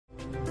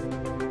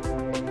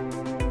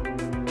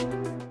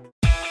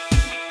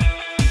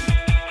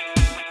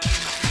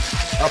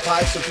up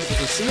high so people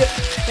can see it.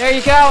 There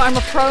you go. I'm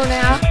a pro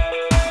now.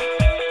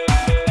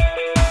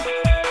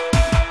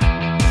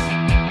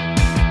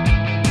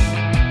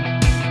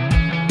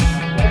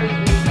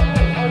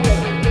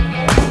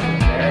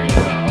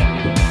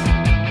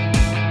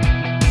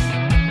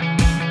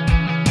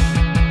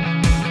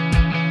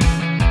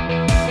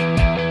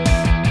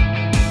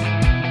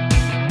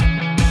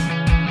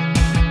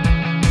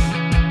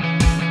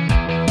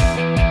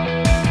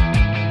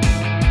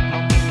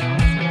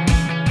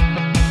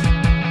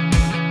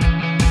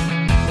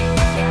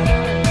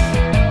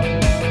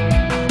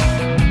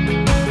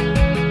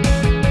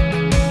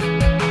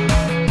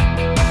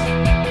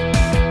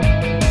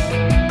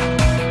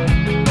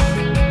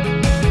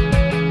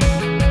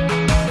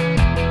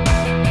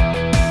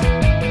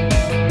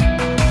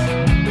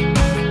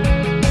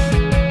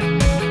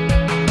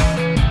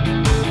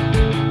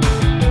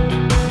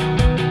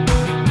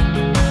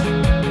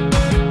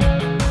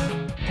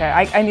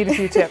 I need a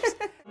few tips.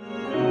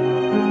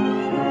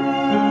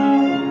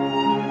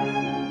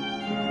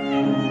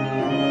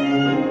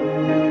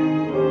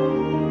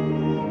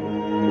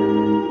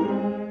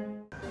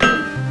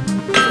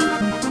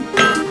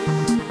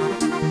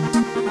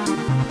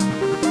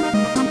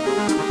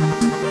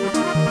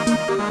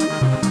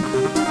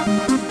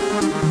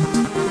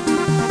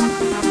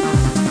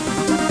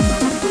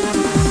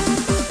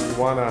 You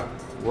want to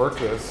work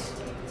this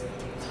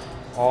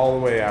all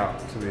the way out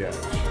to the edge.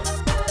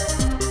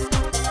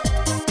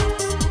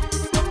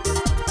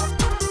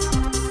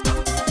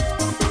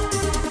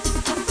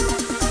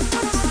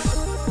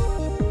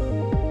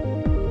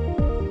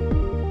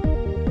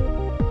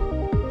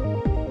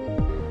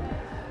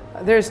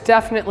 There's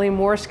definitely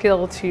more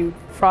skill to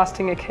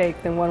frosting a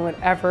cake than one would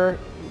ever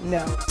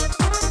know.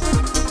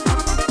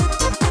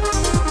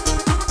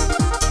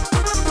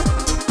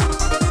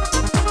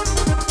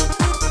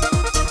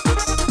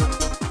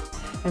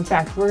 In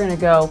fact, we're going to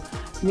go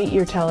meet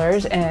your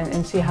tellers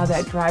and see how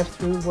that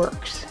drive-through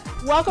works.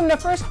 Welcome to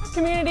First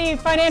Community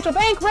Financial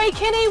Bank. Ray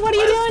Kinney, what are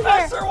you doing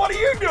here? Sir, what are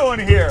you doing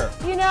here?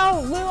 You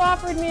know, Lou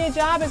offered me a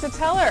job as a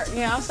teller,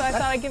 so I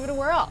thought I'd give it a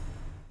whirl.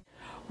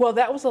 Well,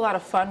 that was a lot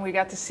of fun. We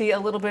got to see a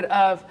little bit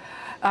of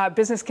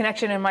Business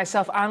Connection and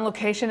myself on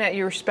location at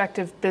your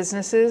respective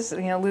businesses.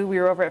 Lou, we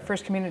were over at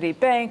First Community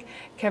Bank.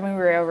 Kevin, we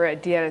were over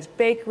at Deanna's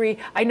Bakery.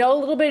 I know a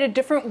little bit of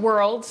different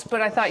worlds,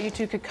 but I thought you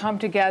two could come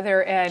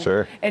together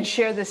and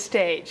share the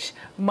stage.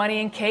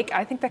 Money and cake,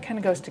 I think that kind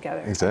of goes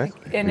together.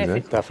 Exactly. And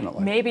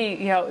Definitely. Maybe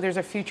there's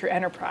a future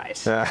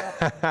enterprise.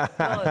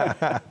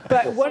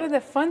 But one of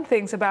the fun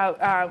things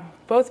about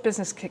both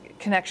Business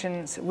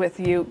Connections with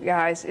you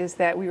guys is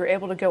that we were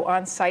able to go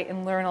on site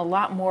and learn a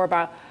lot more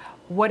about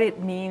what it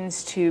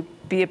means to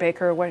be a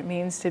baker, what it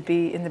means to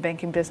be in the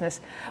banking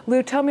business.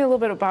 Lou, tell me a little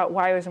bit about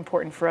why it was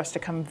important for us to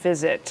come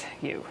visit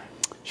you.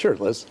 Sure,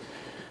 Liz.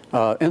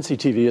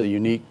 NCTV is a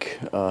unique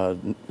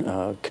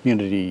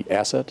community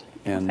asset,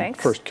 and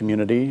First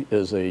Community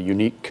is a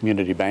unique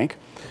community bank,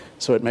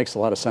 so it makes a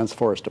lot of sense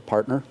for us to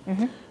partner.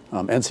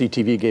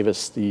 NCTV gave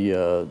us the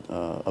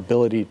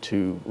ability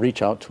to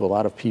reach out to a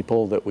lot of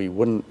people that we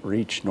wouldn't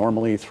reach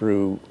normally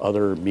through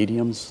other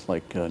mediums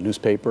like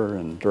newspaper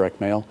and direct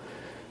mail.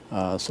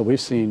 So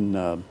we've seen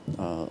a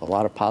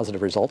lot of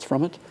positive results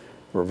from it.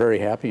 We're very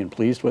happy and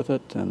pleased with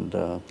it, and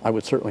I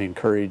would certainly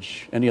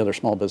encourage any other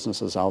small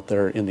businesses out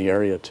there in the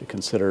area to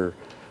consider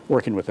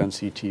working with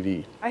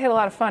NCTV. I had a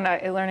lot of fun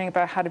learning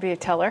about how to be a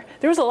teller.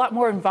 There was a lot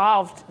more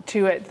involved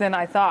to it than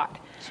I thought.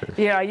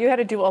 Sure. You had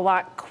to do a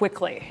lot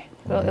quickly.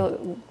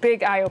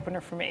 Big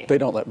eye-opener for me. They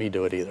don't let me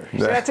do it either.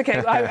 So that's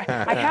okay.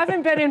 I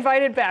haven't been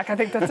invited back. I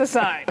think that's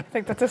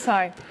a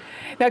sign.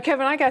 Now,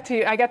 Kevin, I got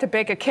to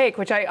bake a cake,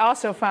 which I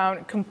also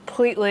found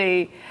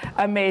completely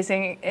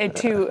amazing.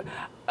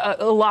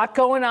 A lot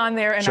going on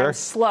there, and I'm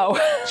slow.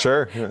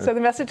 Sure. So the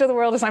message of the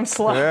world is I'm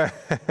slow. Yeah.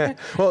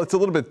 Well, it's a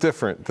little bit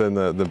different than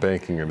the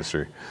banking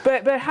industry.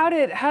 But how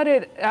did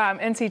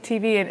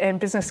NCTV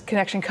and Business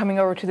Connection coming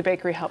over to the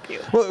bakery help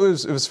you? Well, it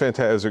was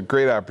fantastic. It was a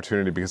great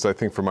opportunity because I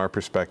think from our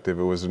perspective,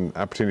 it was an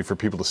opportunity for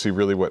people to see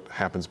really what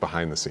happens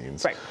behind the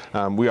scenes. Right.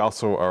 We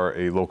also are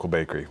a local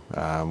bakery.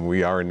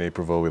 We are in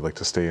Naperville. We like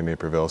to stay in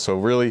Naperville. So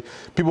really,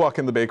 people walk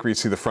in the bakery,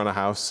 see the front of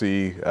house,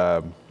 see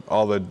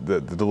all the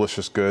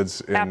delicious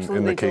goods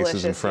in the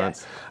cases in front,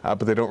 yes. But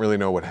they don't really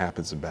know what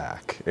happens in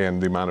back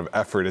and the amount of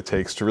effort it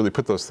takes to really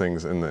put those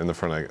things in the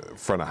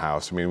front of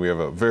house. I mean, we have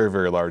a very,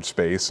 very large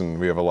space, and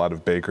we have a lot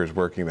of bakers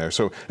working there.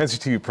 So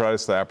NCTV provided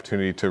us the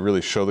opportunity to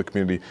really show the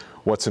community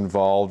what's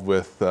involved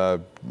with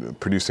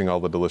producing all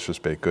the delicious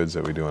baked goods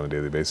that we do on a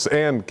daily basis,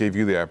 and gave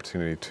you the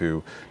opportunity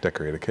to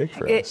decorate a cake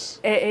for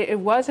us. It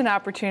was an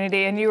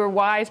opportunity, and you were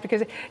wise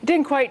because it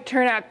didn't quite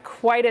turn out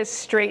quite as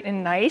straight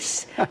and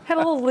nice. Had a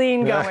little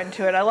lean going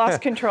to it. I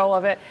lost control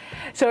of it.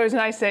 So it was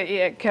nice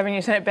that, Kevin,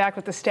 you sent it back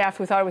with the staff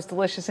who thought it was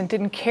delicious and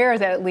didn't care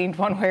that it leaned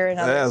one way or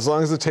another. Yeah, as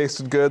long as it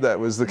tasted good, that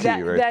was the key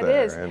right there. That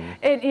is.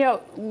 And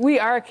we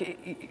are,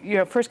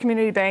 First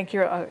Community Bank,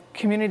 you're a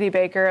community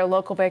baker, a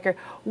local baker.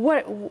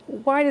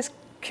 Why does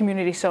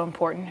community so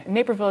important?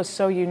 Naperville is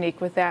so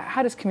unique with that.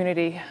 How does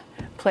community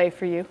play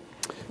for you?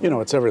 You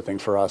know, it's everything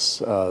for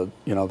us. You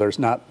know, there's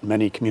not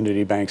many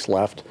community banks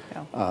left.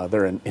 Yeah.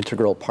 They're an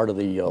integral part of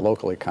the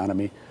local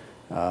economy.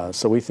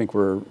 So we think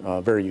we're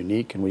very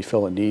unique, and we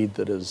fill a need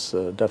that is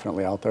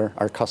definitely out there.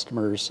 Our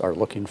customers are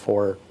looking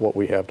for what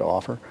we have to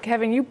offer.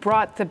 Kevin, you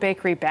brought the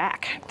bakery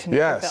back to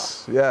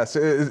Naperville. Yes.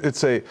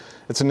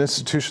 It's an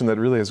institution that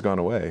really has gone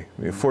away.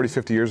 I mean, 40,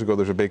 50 years ago,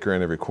 there's a bakery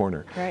on every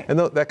corner. Right. And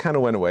that kind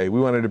of went away. We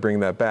wanted to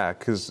bring that back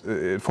because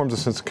it forms a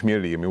sense of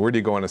community. I mean, where do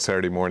you go on a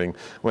Saturday morning?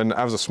 When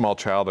I was a small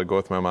child, I'd go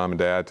with my mom and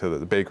dad to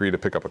the bakery to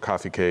pick up a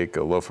coffee cake,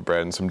 a loaf of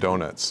bread, and some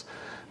donuts.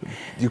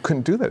 You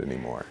couldn't do that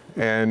anymore.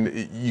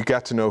 And you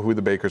got to know who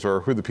the bakers are,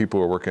 who the people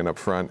were working up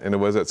front, and it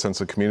was that sense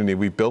of community.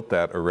 We built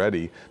that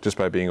already just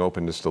by being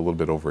open just a little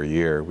bit over a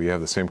year. We have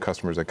the same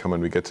customers that come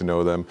in, we get to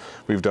know them.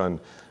 We've done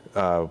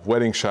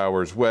wedding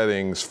showers,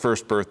 weddings,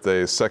 first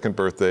birthdays, second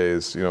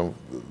birthdays, you know,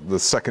 the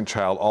second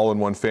child, all in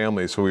one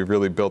family. So we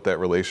really built that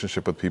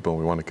relationship with people, and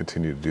we want to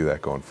continue to do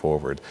that going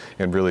forward,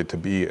 and really to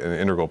be an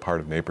integral part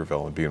of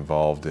Naperville and be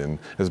involved in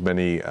as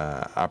many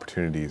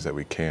opportunities that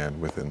we can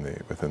within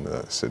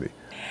the city.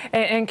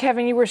 And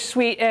Kevin, you were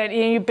sweet, and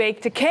you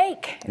baked a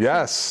cake.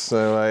 Yes,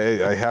 so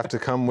I have to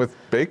come with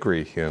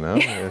bakery, you know.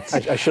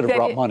 I should have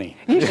brought money.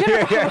 You should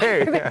have brought money. There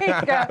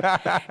you go.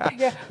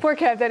 Yeah, poor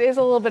Kev, that is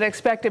a little bit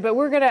expected, but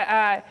we're going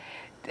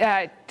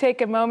to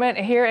take a moment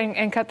here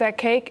and cut that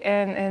cake,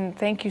 and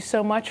thank you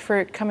so much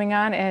for coming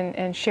on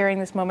and sharing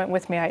this moment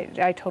with me.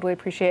 I totally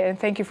appreciate it, and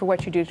thank you for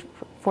what you do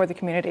for the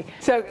community.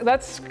 So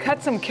let's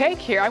cut some cake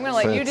here. I'm going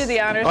to let you do the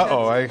honors.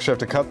 Uh-oh, I actually have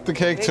to cut the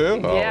cake too?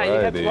 Yeah,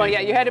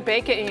 you had to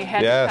bake it and you had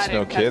to cut it. Yes,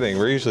 no kidding.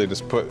 We usually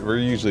just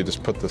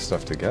put the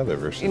stuff together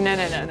versus taking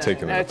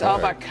it apart. It's all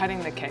about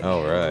cutting the cake.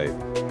 All right.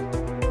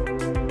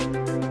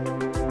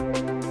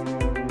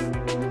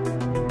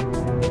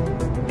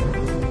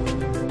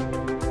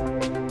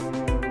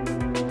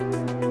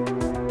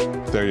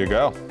 There you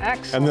go.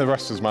 Excellent. And the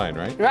rest is mine,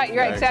 right? Right,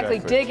 you're right, exactly.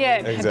 Dig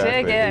in. Exactly.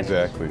 Dig in.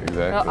 Exactly.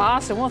 Well,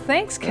 awesome. Well,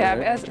 thanks, Kev.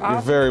 That's awesome.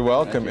 You're very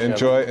welcome.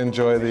 Enjoy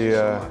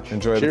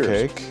the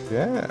cake.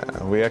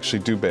 Yeah, we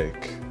actually do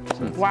bake.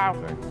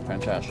 Wow.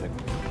 Fantastic.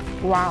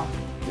 Wow.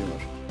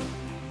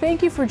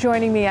 Thank you for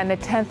joining me on the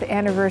 10th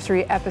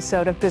anniversary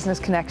episode of Business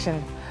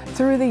Connection.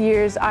 Through the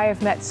years, I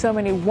have met so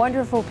many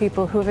wonderful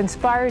people who have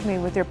inspired me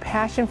with their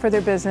passion for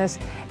their business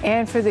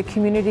and for the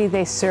community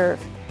they serve.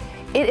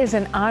 It is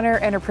an honor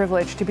and a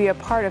privilege to be a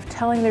part of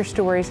telling their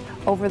stories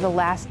over the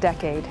last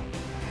decade.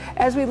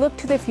 As we look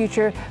to the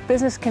future,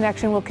 Business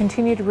Connection will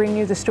continue to bring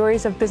you the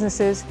stories of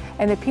businesses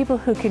and the people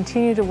who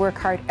continue to work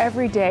hard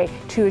every day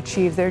to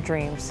achieve their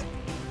dreams.